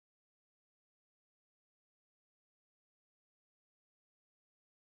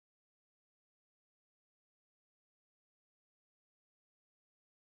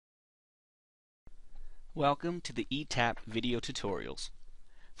Welcome to the ETAP video tutorials.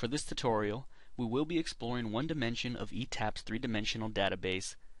 For this tutorial, we will be exploring one dimension of ETAP's three-dimensional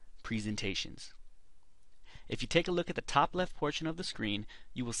database, presentations. If you take a look at the top left portion of the screen,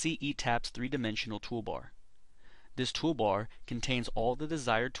 you will see ETAP's three-dimensional toolbar. This toolbar contains all the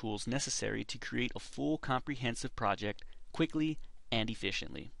desired tools necessary to create a full comprehensive project quickly and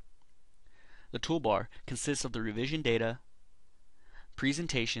efficiently. The toolbar consists of the revision data,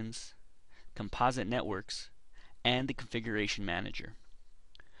 presentations, composite networks, and the configuration manager.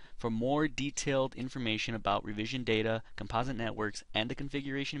 For more detailed information about revision data, composite networks, and the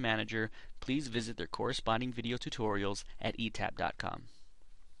configuration manager, please visit their corresponding video tutorials at etap.com.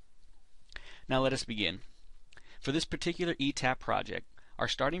 Now let us begin. For this particular ETAP project, our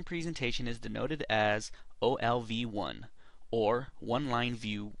starting presentation is denoted as OLV1, or One Line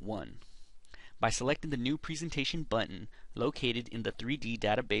View 1. By selecting the New Presentation button located in the 3D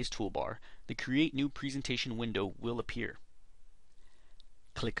Database toolbar, the Create New Presentation window will appear.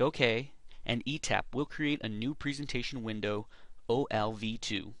 Click OK, and ETAP will create a new presentation window,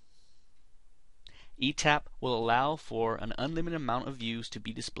 OLV2. ETAP will allow for an unlimited amount of views to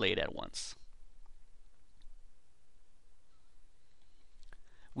be displayed at once.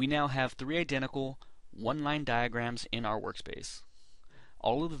 We now have three identical one-line diagrams in our workspace.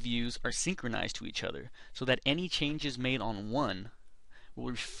 All of the views are synchronized to each other so that any changes made on one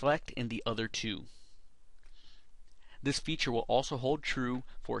will reflect in the other two. This feature will also hold true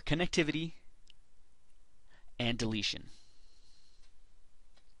for connectivity and deletion.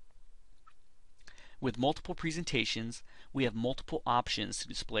 With multiple presentations, we have multiple options to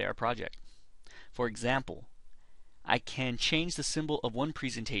display our project. For example, I can change the symbol of one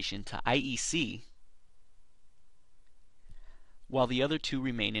presentation to IEC while the other two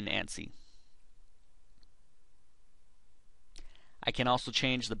remain in ANSI. I can also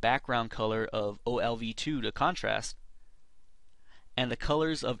change the background color of OLV2 to contrast and the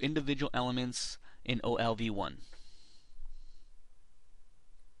colors of individual elements in OLV1.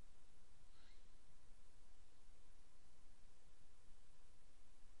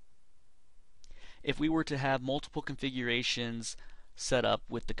 If we were to have multiple configurations set up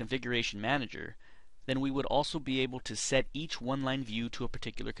with the configuration manager, then we would also be able to set each one-line view to a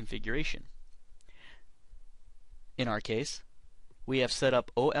particular configuration. In our case, we have set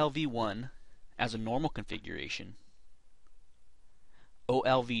up OLV1 as a normal configuration,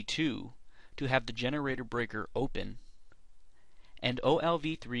 OLV2 to have the generator breaker open, and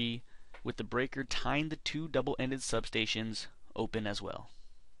OLV3 with the breaker tying the two double-ended substations open as well.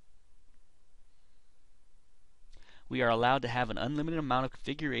 We are allowed to have an unlimited amount of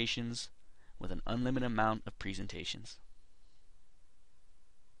configurations with an unlimited amount of presentations.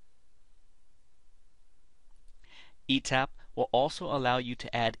 ETAP will also allow you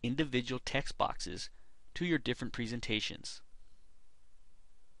to add individual text boxes to your different presentations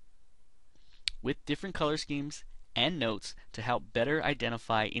with different color schemes and notes to help better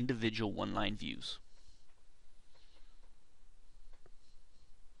identify individual one-line views.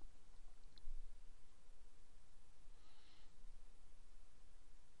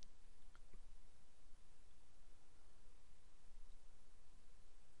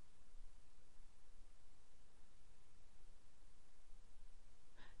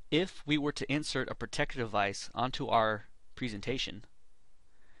 If we were to insert a protector device onto our presentation,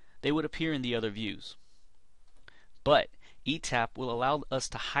 they would appear in the other views. But ETAP will allow us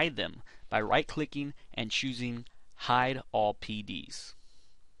to hide them by right-clicking and choosing Hide All PDs.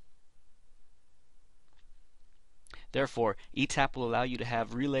 Therefore, ETAP will allow you to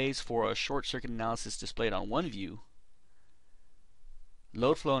have relays for a short-circuit analysis displayed on one view,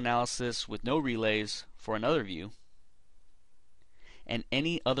 load flow analysis with no relays for another view, and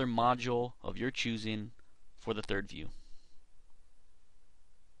any other module of your choosing for the third view.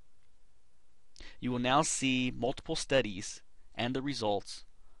 You will now see multiple studies and the results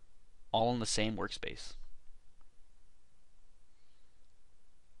all in the same workspace.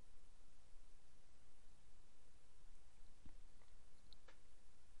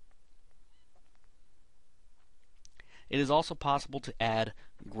 It is also possible to add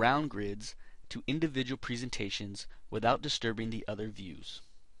ground grids to individual presentations without disturbing the other views,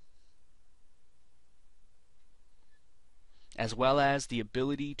 as well as the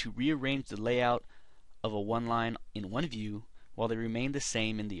ability to rearrange the layout of a one line in one view while they remain the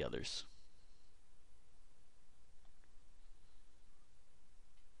same in the others.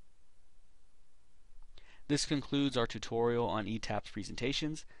 This concludes our tutorial on ETAP's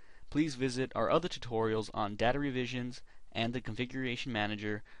presentations. Please visit our other tutorials on data revisions and the configuration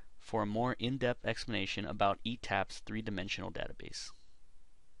manager for a more in-depth explanation about ETAP's three-dimensional database.